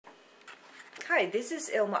Hi, this is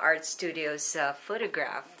ILMA'S Studios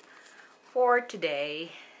photograph for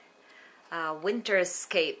today. Winter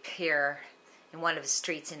escape here in one of the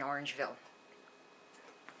streets in Orangeville.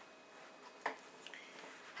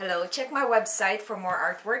 Hello, check my website for more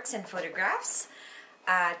artworks and photographs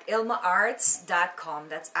at ilmaarts.com.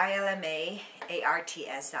 That's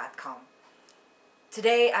ILMAARTS.com.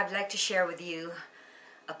 Today I'd like to share with you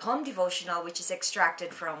a poem devotional which is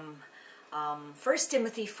extracted from 1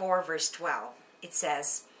 Timothy 4 verse 12. It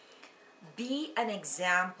says, "Be an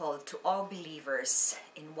example to all believers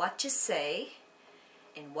in what you say,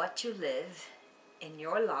 in what you live, in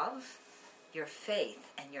your love, your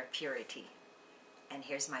faith, and your purity." And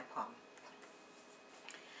here's my poem.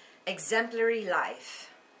 Exemplary life.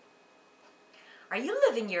 Are you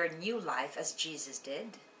living your new life as Jesus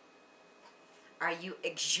did? Are you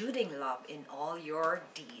exuding love in all your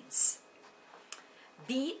deeds?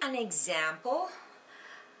 Be an example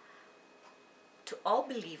to all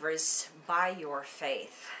believers by your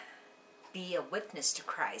faith. Be a witness to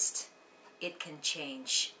Christ. It can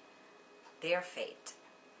change their fate.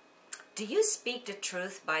 Do you speak the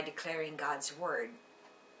truth by declaring God's word?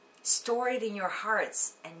 Store it in your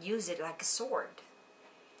hearts and use it like a sword.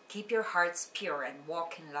 Keep your hearts pure and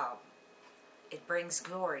walk in love. It brings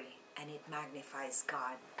glory and it magnifies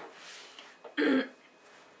God.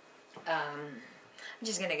 I'm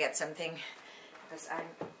just gonna get something because I'm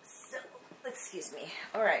so, excuse me.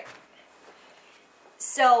 All right.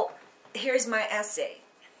 So here's my essay.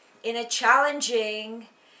 In a challenging,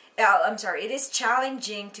 it is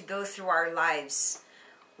challenging to go through our lives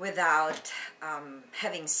without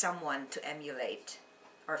having someone to emulate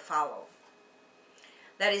or follow.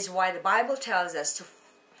 That is why the Bible tells us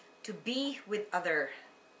to be with other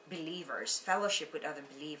believers, fellowship with other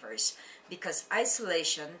believers, because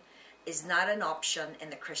isolation is not an option in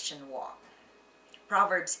the Christian walk.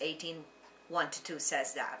 Proverbs 18:1-2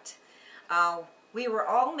 says that. We were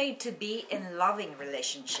all made to be in loving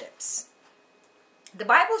relationships. The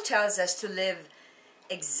Bible tells us to live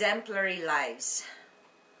exemplary lives.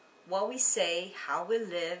 What we say, how we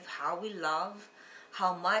live, how we love,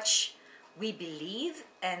 how much we believe,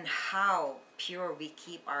 and how pure we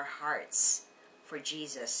keep our hearts for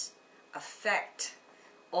Jesus affect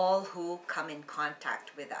all who come in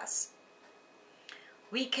contact with us.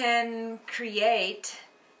 We can create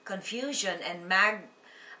confusion and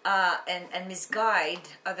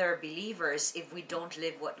misguide other believers if we don't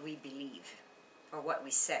live what we believe or what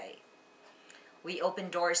we say. We open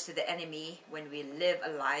doors to the enemy when we live a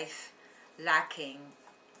life lacking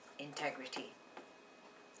integrity.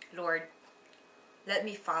 Lord, let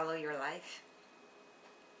me follow your life.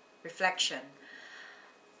 Reflection.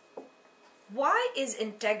 Why is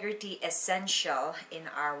integrity essential in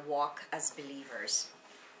our walk as believers?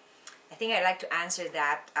 I think I'd like to answer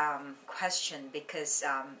that question because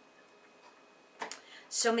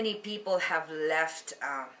so many people have left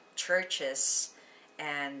churches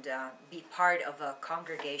and be part of a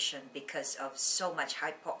congregation because of so much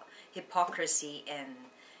hypocrisy in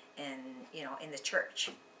the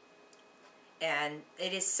church. And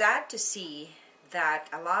it is sad to see that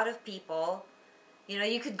a lot of people,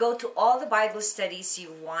 you could go to all the Bible studies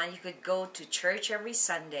you want, you could go to church every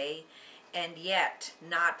Sunday, and yet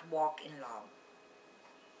not walk in love.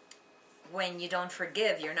 When you don't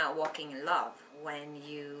forgive, you're not walking in love. When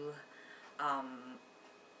you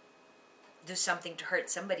do something to hurt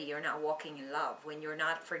somebody, you're not walking in love. When you're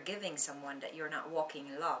not forgiving someone, that you're not walking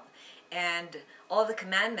in love. And all the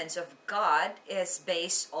commandments of God is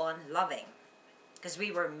based on loving, because we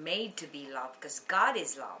were made to be loved, because God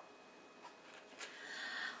is love.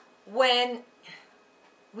 When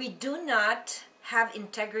we do not have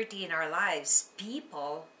integrity in our lives,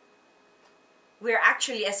 we're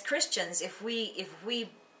actually, as Christians, if we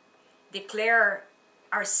declare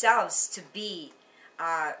ourselves to be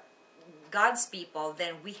God's people,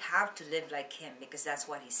 then we have to live like Him, because that's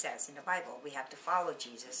what He says in the Bible. We have to follow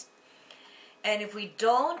Jesus. And if we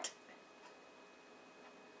don't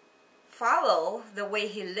follow the way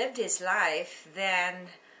He lived His life, then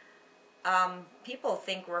people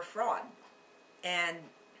think we're fraud. And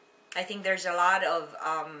I think there's a lot of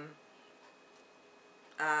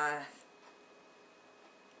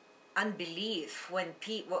unbelief when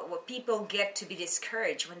people get to be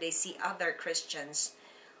discouraged when they see other Christians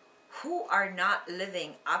who are not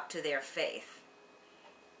living up to their faith.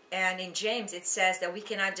 And in James it says that we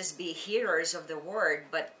cannot just be hearers of the word,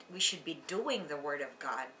 but we should be doing the word of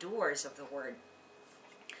God, doers of the word.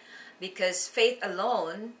 Because faith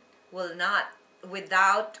alone will not,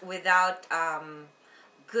 without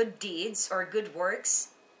good deeds or good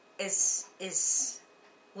works,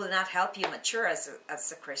 will not help you mature as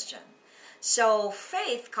a Christian. So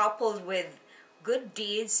faith coupled with good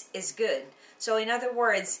deeds is good. So in other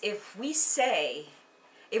words, if we say,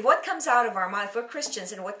 if what comes out of our mouth, if we're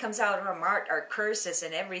Christians and what comes out of our mouth are curses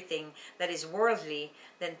and everything that is worldly,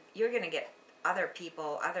 then you're going to get other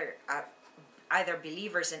people, either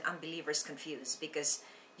believers and unbelievers confused, because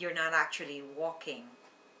you're not actually walking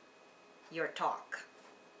your talk.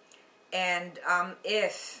 And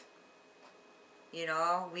if, you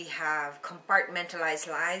know, we have compartmentalized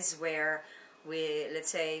lives where let's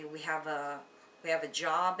say we have a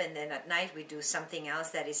job, and then at night we do something else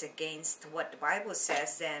that is against what the Bible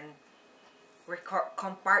says, then we're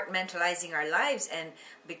compartmentalizing our lives. And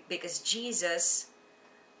because Jesus,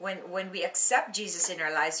 when we accept Jesus in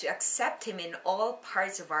our lives, we accept him in all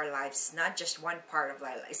parts of our lives, not just one part of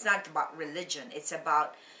our life. It's not about religion. It's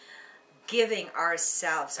about giving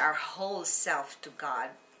ourselves, our whole self, to God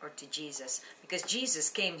or to Jesus, because Jesus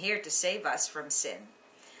came here to save us from sin.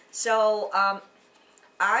 So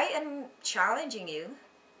I am challenging you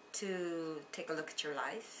to take a look at your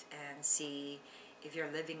life and see if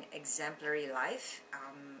you're living exemplary life.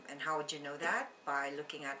 And how would you know that? By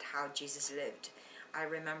looking at how Jesus lived. I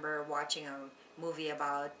remember watching a movie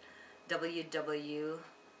about WWJD,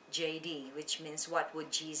 which means what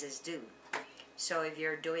would Jesus do? So if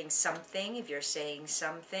you're doing something, if you're saying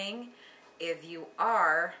something, if you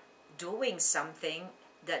are doing something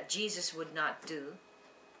that Jesus would not do,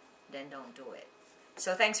 then don't do it.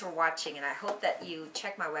 So thanks for watching, and I hope that you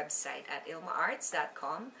check my website at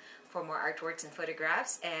ILMA'S.com for more artworks and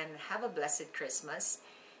photographs, and have a blessed Christmas.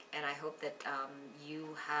 And I hope that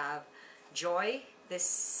you have joy this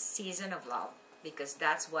season of love, because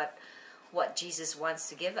that's what Jesus wants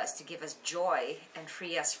to give us joy and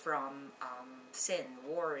free us from sin,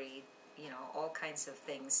 worry, you know, all kinds of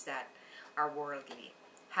things that are worldly.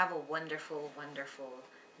 Have a wonderful, wonderful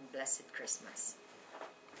and blessed Christmas.